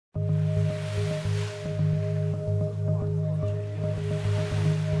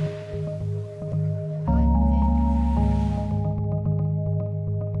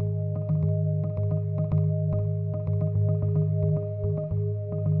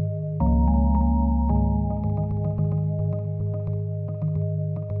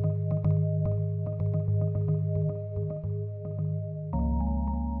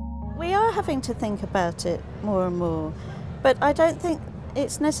having to think about it more and more, but I don't think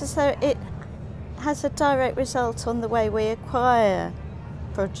it's necessary. It has a direct result on the way we acquire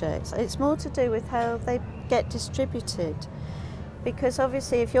projects. It's more to do with how they get distributed, because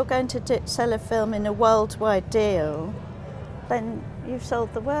obviously if you're going to sell a film in a worldwide deal, then you've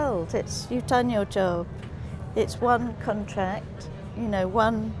sold the world. You've done your job. It's one contract, you know,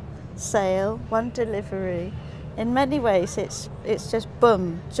 one sale, one delivery. In many ways it's just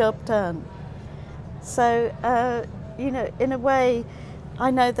boom, job done. So you know, in a way,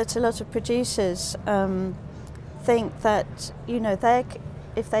 I know that a lot of producers think that, you know,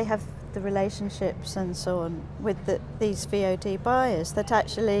 if they have the relationships and so on with these VOD buyers, that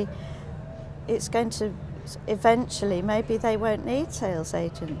actually it's going to eventually, maybe they won't need sales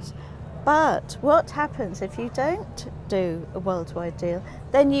agents. But what happens if you don't do a worldwide deal?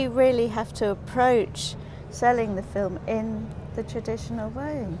 Then you really have to approach selling the film in the traditional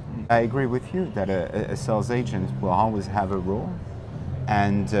way. I agree with you that a sales agent will always have a role.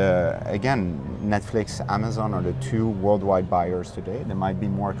 And again, Netflix, Amazon are the two worldwide buyers today. There might be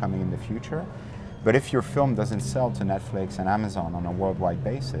more coming in the future. But if your film doesn't sell to Netflix and Amazon on a worldwide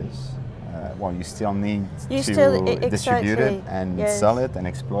basis, well, you still need to distribute it and sell it and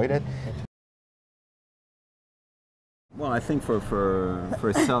exploit it. Well, I think for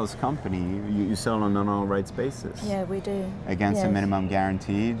a sales company, you sell on an all rights basis. Yeah, we do. Against a minimum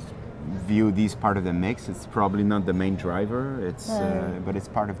guaranteed. VOD is part of the mix. It's probably not the main driver. But it's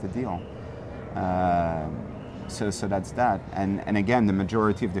part of the deal. So that's that. And again, the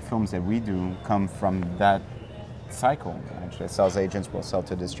majority of the films that we do come from that cycle. Actually, sales agents will sell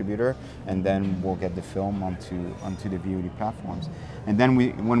to a distributor, and then we'll get the film onto the VOD platforms. And then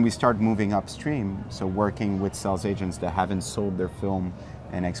when we start moving upstream, so working with sales agents that haven't sold their film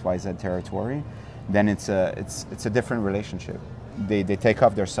in XYZ territory, then it's a different relationship. They take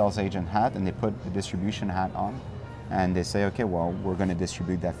off their sales agent hat and they put the distribution hat on, and they say, okay, well, we're going to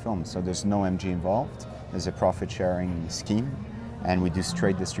distribute that film. So there's no MG involved. There's a profit sharing scheme, and we do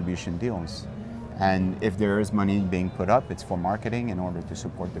straight distribution deals. And if there is money being put up, it's for marketing in order to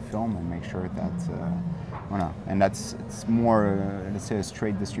support the film and make sure that, and it's more, let's say, a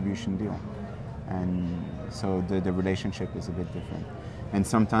straight distribution deal. And so the relationship is a bit different. And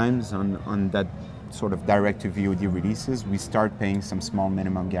sometimes on that sort of direct to VOD releases, we start paying some small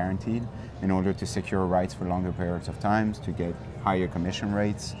minimum guaranteed in order to secure rights for longer periods of times, to get higher commission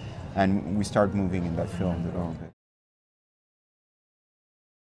rates, and we start moving in that field a little bit.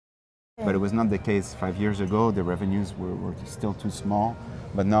 But it was not the case 5 years ago. The revenues were still too small,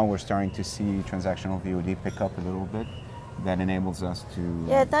 but now we're starting to see transactional VOD pick up a little bit. That enables us to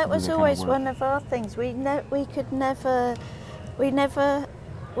that was always one of our things. We never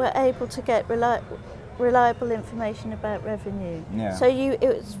were able to get reliable information about revenue. Yeah. So it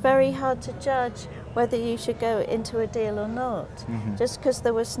was very hard to judge whether you should go into a deal or not, just because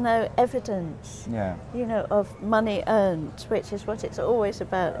there was no evidence, you know, of money earned, which is what it's always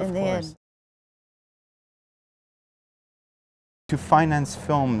about in the end. To finance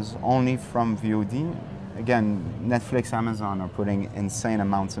films only from VOD, again, Netflix, Amazon are putting insane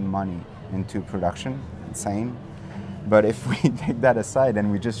amounts of money into production, insane. But if we take that aside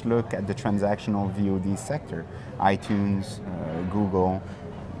and we just look at the transactional VOD sector, iTunes, Google,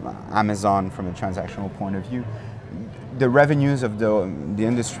 Amazon from a transactional point of view, the revenues of the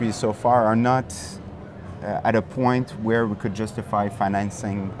industry so far are not at a point where we could justify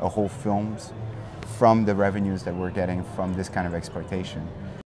financing a whole films from the revenues that we're getting from this kind of exploitation.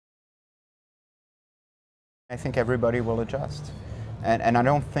 I think everybody will adjust. And I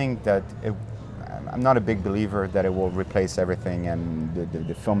don't think that I'm not a big believer that it will replace everything and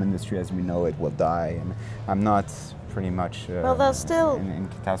the film industry as we know it will die. And I'm not pretty much well, there'll still in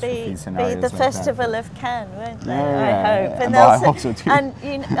catastrophe scenarios be the like Festival that. of Cannes, won't there? Yeah, I hope. And I hope so too. And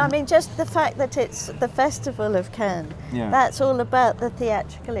you know, I mean, just the fact that it's the Festival of Cannes, that's all about the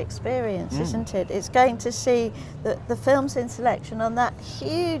theatrical experience, isn't it? It's going to see the films in selection on that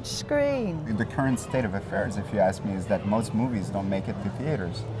huge screen. The current state of affairs, if you ask me, is that most movies don't make it to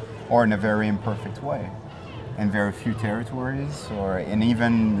theaters, or in a very imperfect way. In very few territories, or in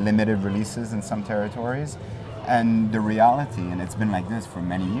even limited releases in some territories. And the reality, and it's been like this for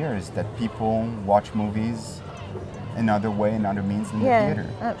many years, that people watch movies another way, in other means in the theater.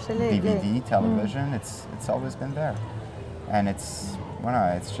 Absolutely. DVD, television, it's always been there. And it's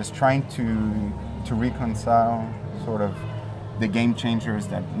just trying to reconcile sort of the game changers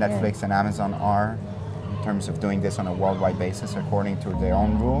that Netflix and Amazon are in terms of doing this on a worldwide basis according to their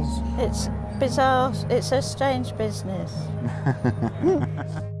own rules. It's bizarre, it's a strange business.